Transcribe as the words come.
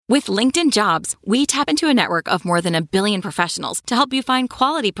With LinkedIn Jobs, we tap into a network of more than 1 billion professionals to help you find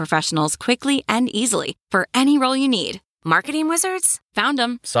quality professionals quickly and easily for any role you need. Marketing wizards? Found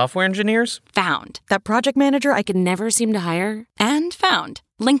them. Software engineers? Found. That project manager I could never seem to hire? And found.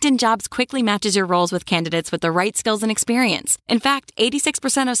 LinkedIn Jobs quickly matches your roles with candidates with the right skills and experience. In fact,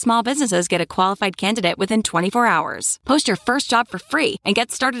 86% of small businesses get a qualified candidate within 24 hours. Post your first job for free and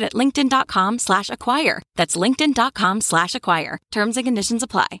get started at linkedin.com/acquire. That's linkedin.com/acquire. Terms and conditions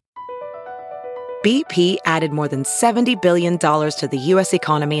apply. BP added more than $70 billion to the U.S.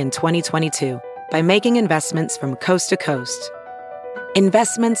 economy in 2022 by making investments from coast to coast.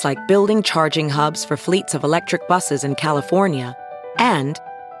 Investments like building charging hubs for fleets of electric buses in California and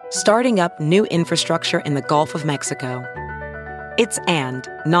starting up new infrastructure in the Gulf of Mexico. It's and,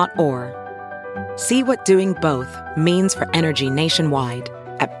 not or. See what doing both means for energy nationwide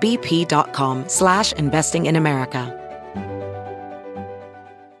at bp.com/investing in America.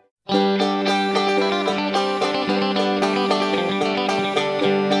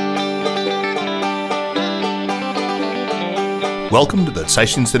 Welcome to the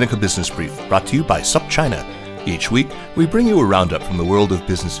Caixin-Sinica Business Brief, brought to you by SupChina. Each week, we bring you a roundup from the world of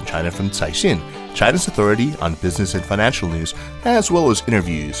business in China from Caixin, China's authority on business and financial news, as well as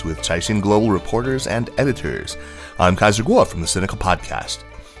interviews with Caixin Global reporters and editors. I'm Kaiser Guo from the Sinica Podcast.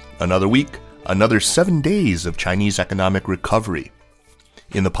 Another week, another 7 days of Chinese economic recovery.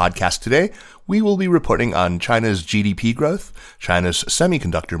 In the podcast today, we will be reporting on China's GDP growth, China's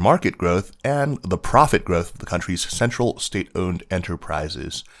semiconductor market growth, and the profit growth of the country's central state-owned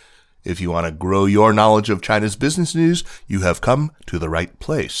enterprises. If you want to grow your knowledge of China's business news, you have come to the right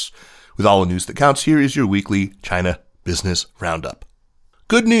place. With all the news that counts, here is your weekly China Business Roundup.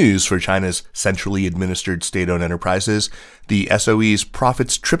 Good news for China's centrally administered state-owned enterprises. The SOE's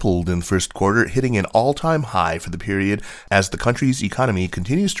profits tripled in the first quarter, hitting an all-time high for the period as the country's economy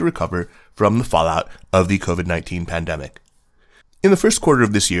continues to recover from the fallout of the COVID-19 pandemic. In the first quarter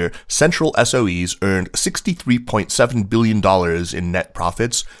of this year, central SOEs earned $63.7 billion in net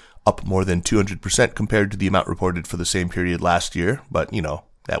profits, up more than 200% compared to the amount reported for the same period last year, but,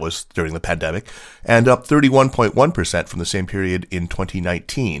 that was during the pandemic, and up 31.1% from the same period in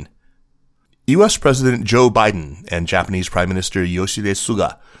 2019. U.S. President Joe Biden and Japanese Prime Minister Yoshihide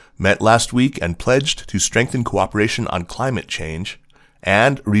Suga met last week and pledged to strengthen cooperation on climate change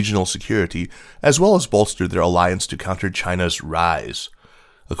and regional security, as well as bolster their alliance to counter China's rise.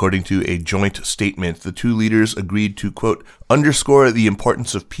 According to a joint statement, the two leaders agreed to, quote, underscore the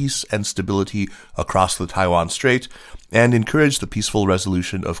importance of peace and stability across the Taiwan Strait and encourage the peaceful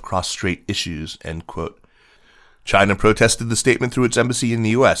resolution of cross-strait issues, end quote. China protested the statement through its embassy in the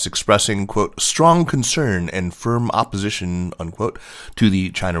U.S., expressing, quote, strong concern and firm opposition, unquote, to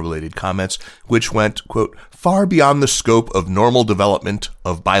the China-related comments, which went, quote, far beyond the scope of normal development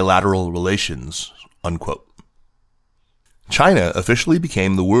of bilateral relations, unquote. China officially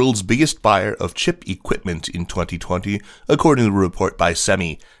became the world's biggest buyer of chip equipment in 2020, according to a report by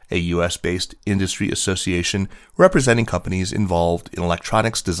SEMI, a U.S.-based industry association representing companies involved in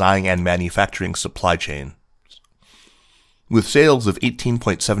electronics design and manufacturing supply chain. With sales of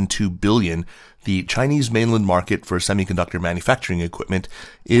 $18.72 billion, the Chinese mainland market for semiconductor manufacturing equipment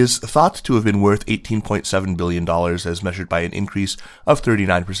is thought to have been worth $18.7 billion as measured by an increase of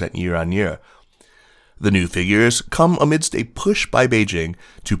 39% year-on-year. The new figures come amidst a push by Beijing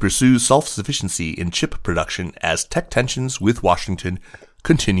to pursue self-sufficiency in chip production as tech tensions with Washington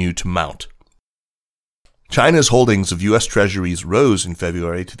continue to mount. China's holdings of U.S. Treasuries rose in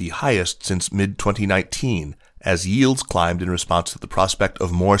February to the highest since mid-2019 as yields climbed in response to the prospect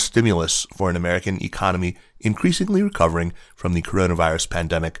of more stimulus for an American economy increasingly recovering from the coronavirus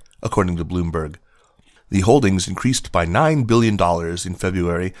pandemic, according to Bloomberg. The holdings increased by $9 billion in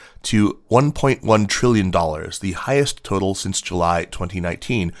February to $1.1 trillion, the highest total since July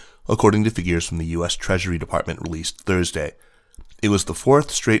 2019, according to figures from the U.S. Treasury Department released Thursday. It was the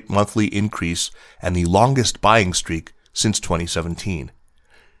fourth straight monthly increase and the longest buying streak since 2017.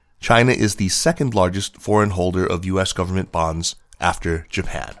 China is the second largest foreign holder of U.S. government bonds after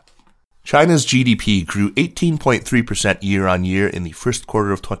Japan. China's GDP grew 18.3% year-on-year in the first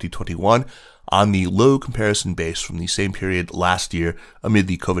quarter of 2021, on the low comparison base from the same period last year amid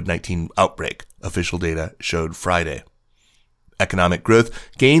the COVID-19 outbreak, official data showed Friday. Economic growth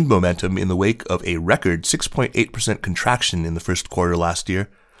gained momentum in the wake of a record 6.8% contraction in the first quarter last year.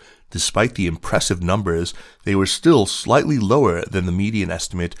 Despite the impressive numbers, they were still slightly lower than the median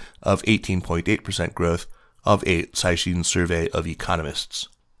estimate of 18.8% growth of a Caixin survey of economists.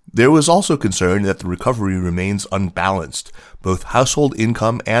 There was also concern that the recovery remains unbalanced. Both household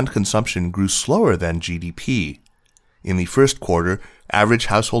income and consumption grew slower than GDP. In the first quarter, average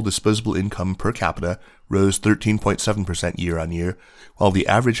household disposable income per capita rose 13.7% year-on-year, while the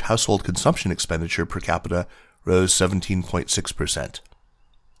average household consumption expenditure per capita rose 17.6%.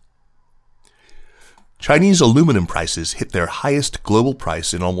 Chinese aluminum prices hit their highest global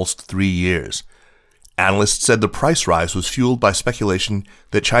price in almost 3 years. Analysts said the price rise was fueled by speculation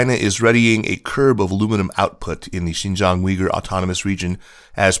that China is readying a curb of aluminum output in the Xinjiang Uyghur Autonomous Region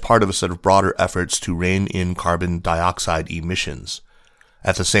as part of a set of broader efforts to rein in carbon dioxide emissions.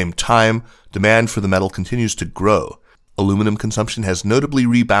 At the same time, demand for the metal continues to grow. Aluminum consumption has notably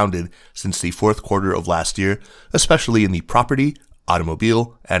rebounded since the fourth quarter of last year, especially in the property,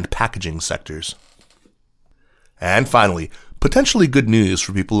 automobile, and packaging sectors. And finally, potentially good news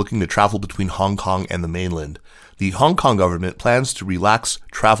for people looking to travel between Hong Kong and the mainland. The Hong Kong government plans to relax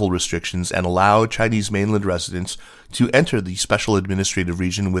travel restrictions and allow Chinese mainland residents to enter the special administrative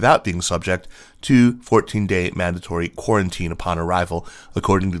region without being subject to 14-day mandatory quarantine upon arrival,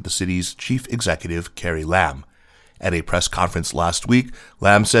 according to the city's chief executive, Carrie Lam. At a press conference last week,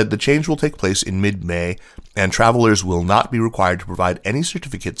 Lam said the change will take place in mid-May, and travelers will not be required to provide any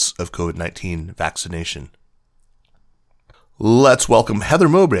certificates of COVID-19 vaccination. Let's welcome Heather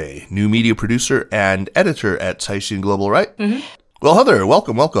Mowbray, new media producer and editor at Caixin Global, right? Mm-hmm. Well, Heather,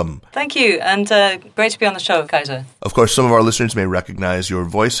 welcome. Thank you, and great to be on the show, Kaiser. Of course, some of our listeners may recognize your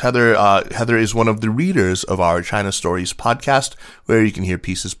voice. Heather is one of the readers of our China Stories podcast, where you can hear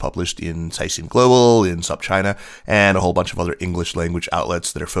pieces published in Caixin Global, in SupChina, and a whole bunch of other English language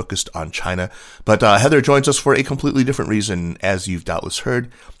outlets that are focused on China. But Heather joins us for a completely different reason, as you've doubtless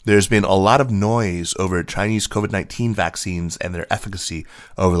heard. There's been a lot of noise over Chinese COVID-19 vaccines and their efficacy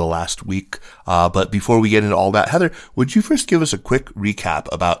over the last week. But before we get into all that, Heather, would you first give us a quick recap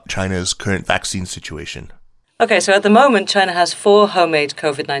about China's current vaccine situation? Okay, so at the moment, China has 4 homemade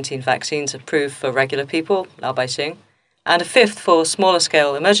COVID-19 vaccines approved for regular people, Laobaixing, and a 5th for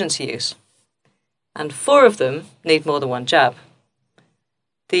smaller-scale emergency use. And 4 of them need more than 1 jab.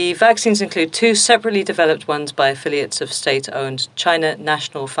 The vaccines include 2 separately developed ones by affiliates of state-owned China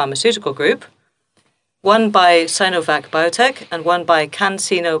National Pharmaceutical Group, one by Sinovac Biotech and one by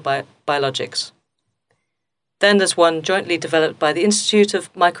CanSino Biologics. Then there's one jointly developed by the Institute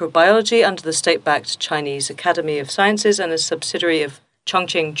of Microbiology under the state-backed Chinese Academy of Sciences and a subsidiary of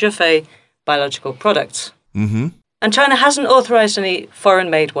Chongqing Zhifei Biological Products. Mm-hmm. And China hasn't authorized any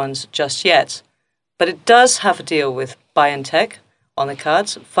foreign-made ones just yet, but it does have a deal with BioNTech on the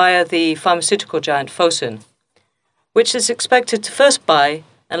cards via the pharmaceutical giant Fosun, which is expected to first buy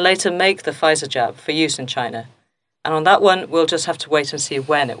and later make the Pfizer jab for use in China. And on that one, we'll just have to wait and see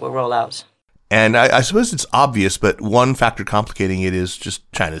when it will roll out. And I suppose it's obvious, but one factor complicating it is just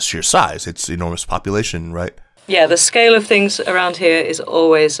China's sheer size, its enormous population, right? Yeah, the scale of things around here is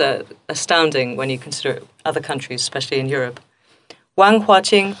always astounding when you consider other countries, especially in Europe. Wang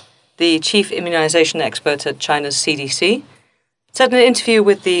Huaqing, the chief immunization expert at China's CDC, said in an interview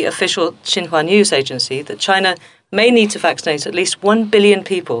with the official Xinhua news agency that China may need to vaccinate at least 1 billion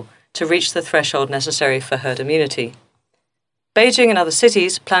people to reach the threshold necessary for herd immunity. Beijing and other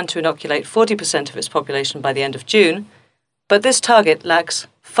cities plan to inoculate 40% of its population by the end of June, but this target lags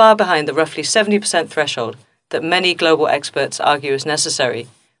far behind the roughly 70% threshold that many global experts argue is necessary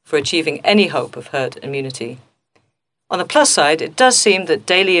for achieving any hope of herd immunity. On the plus side, it does seem that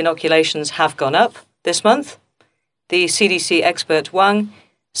daily inoculations have gone up this month. The CDC expert Wang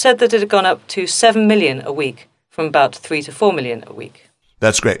said that it had gone up to 7 million a week from about 3 to 4 million a week.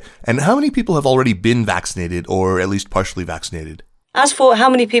 That's great. And how many people have already been vaccinated or at least partially vaccinated? As for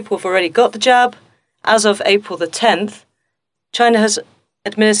how many people have already got the jab, as of April the 10th, China has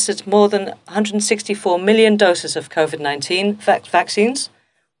administered more than 164 million doses of COVID-19 vaccines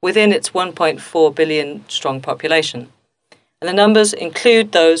within its 1.4 billion strong population. And the numbers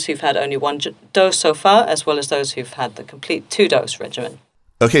include those who've had only 1 dose so far, as well as those who've had the complete 2-dose regimen.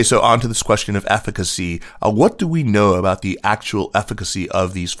 Okay, so on to this question of efficacy. What do we know about the actual efficacy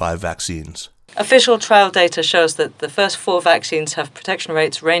of these 5 vaccines? Official trial data shows that the first 4 vaccines have protection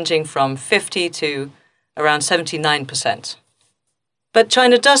rates ranging from 50 to around 79%. But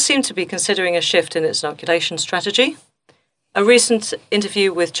China does seem to be considering a shift in its inoculation strategy. A recent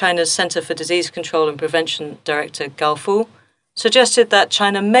interview with China's Center for Disease Control and Prevention Director Gao Fu suggested that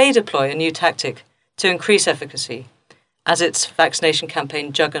China may deploy a new tactic to increase efficacy as its vaccination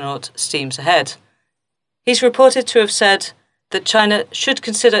campaign juggernaut steams ahead. He's reported to have said that China should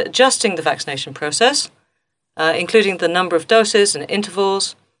consider adjusting the vaccination process, including the number of doses and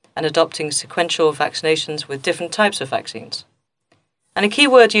intervals, and adopting sequential vaccinations with different types of vaccines. And a key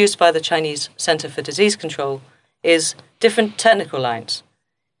word used by the Chinese Center for Disease Control is different technical lines,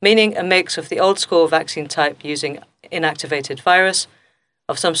 meaning a mix of the old-school vaccine type using inactivated virus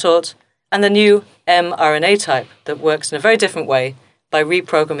of some sort, and the new mRNA type that works in a very different way by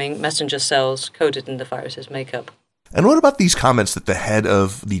reprogramming messenger cells coded in the virus's makeup. And what about these comments that the head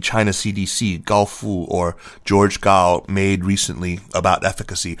of the China CDC, Gao Fu, or George Gao, made recently about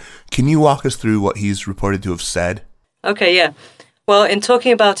efficacy? Can you walk us through what he's reported to have said? Okay, yeah. Well, in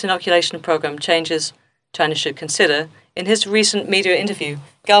talking about inoculation program changes China should consider, in his recent media interview,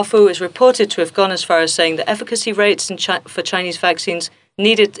 Gao Fu is reported to have gone as far as saying that efficacy rates for Chinese vaccines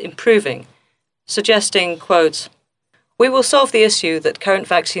needed improving, suggesting, quote, "We will solve the issue that current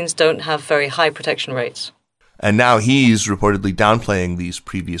vaccines don't have very high protection rates." And now he's reportedly downplaying these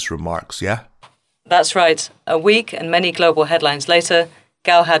previous remarks, yeah? That's right. A week and many global headlines later,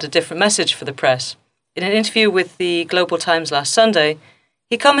 Gao had a different message for the press. In an interview with the Global Times last Sunday,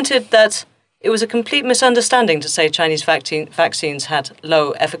 he commented that it was a complete misunderstanding to say Chinese vaccines had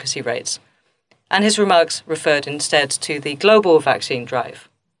low efficacy rates, and his remarks referred instead to the global vaccine drive,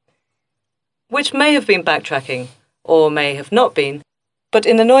 which may have been backtracking, or may have not been, but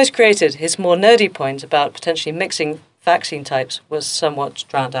in the noise created, his more nerdy point about potentially mixing vaccine types was somewhat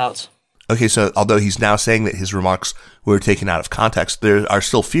drowned out. Okay, so although he's now saying that his remarks were taken out of context, there are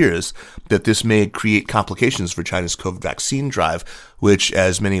still fears that this may create complications for China's COVID vaccine drive, which,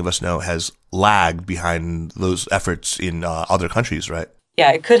 as many of us know, has lagged behind those efforts in other countries, right?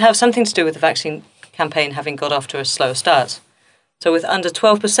 Yeah, it could have something to do with the vaccine campaign having got off to a slow start. So with under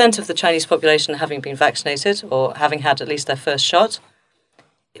 12% of the Chinese population having been vaccinated or having had at least their first shot,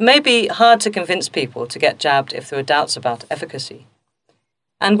 it may be hard to convince people to get jabbed if there are doubts about efficacy.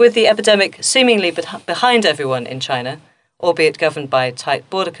 And with the epidemic seemingly behind everyone in China, albeit governed by tight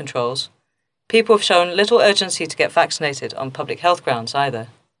border controls, people have shown little urgency to get vaccinated on public health grounds either.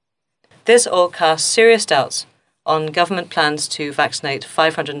 This all casts serious doubts on government plans to vaccinate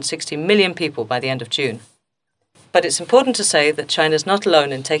 560 million people by the end of June. But it's important to say that China is not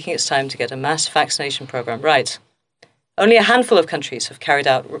alone in taking its time to get a mass vaccination program right. Only a handful of countries have carried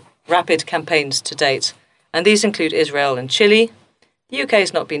out rapid campaigns to date, and these include Israel and Chile. The UK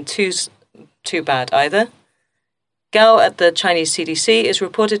has not been too bad either. Gao at the Chinese CDC is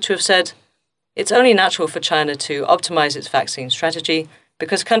reported to have said, "It's only natural for China to optimize its vaccine strategy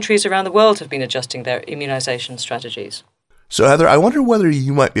because countries around the world have been adjusting their immunization strategies." So, Heather, I wonder whether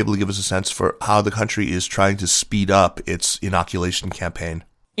you might be able to give us a sense for how the country is trying to speed up its inoculation campaign.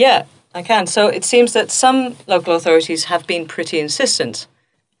 Yeah, I can. So it seems that some local authorities have been pretty insistent,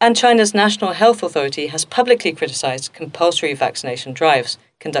 and China's National Health Authority has publicly criticized compulsory vaccination drives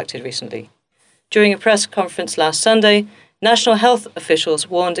conducted recently. During a press conference last Sunday, national health officials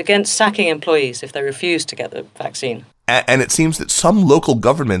warned against sacking employees if they refused to get the vaccine. And it seems that some local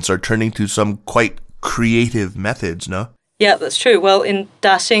governments are turning to some quite creative methods, no? Yeah, that's true. Well, in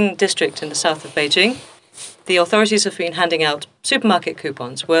Daxing district in the south of Beijing, the authorities have been handing out supermarket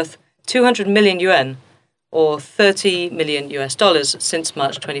coupons worth 200 million yuan, or $30 million since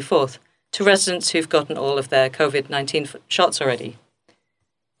March 24th, to residents who've gotten all of their COVID-19 shots already.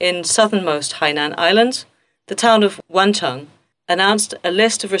 In southernmost Hainan Island, the town of Wancheng announced a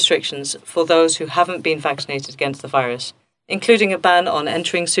list of restrictions for those who haven't been vaccinated against the virus, including a ban on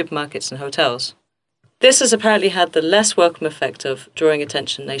entering supermarkets and hotels. This has apparently had the less welcome effect of drawing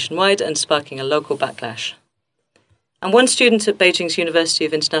attention nationwide and sparking a local backlash. And one student at Beijing's University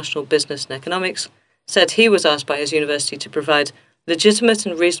of International Business and Economics said he was asked by his university to provide legitimate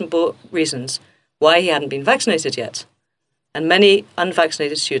and reasonable reasons why he hadn't been vaccinated yet. And many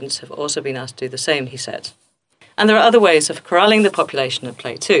unvaccinated students have also been asked to do the same, he said. And there are other ways of corralling the population at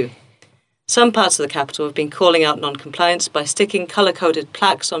play too. Some parts of the capital have been calling out non-compliance by sticking colour-coded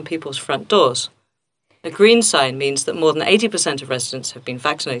plaques on people's front doors. A green sign means that more than 80% of residents have been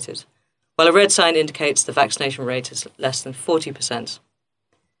vaccinated, while a red sign indicates the vaccination rate is less than 40%.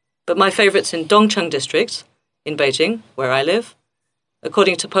 But my favourites in Dongcheng district, in Beijing, where I live,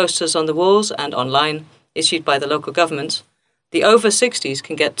 according to posters on the walls and online issued by the local government, the over 60s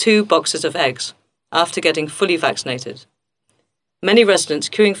can get 2 boxes of eggs after getting fully vaccinated. Many residents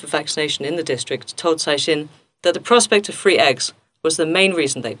queuing for vaccination in the district told Caixin that the prospect of free eggs was the main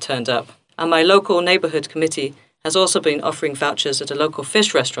reason they turned up. And my local neighbourhood committee has also been offering vouchers at a local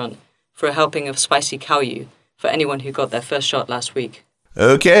fish restaurant for a helping of spicy kaoyu for anyone who got their first shot last week.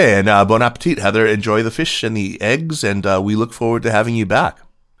 Okay, and bon appetit, Heather. Enjoy the fish and the eggs, and we look forward to having you back.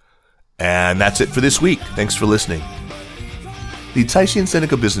 And that's it for this week. Thanks for listening. The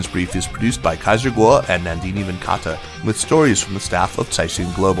Caixin-Sinica Business Brief is produced by Kaiser Guo and Nandini Venkata, with stories from the staff of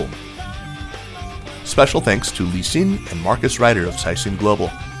Caixin Global. Special thanks to Li Xin and Marcus Ryder of Caixin Global.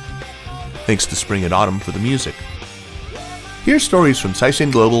 Thanks to Spring and Autumn for the music. Hear stories from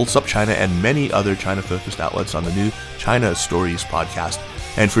Caixin Global, SupChina, and many other China-focused outlets on the new China Stories podcast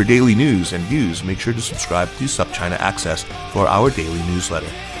And for daily news and views, make sure to subscribe to SupChina Access for our daily newsletter.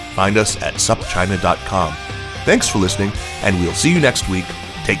 Find us at supchina.com. Thanks for listening, and we'll see you next week.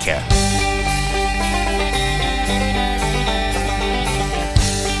 Take care.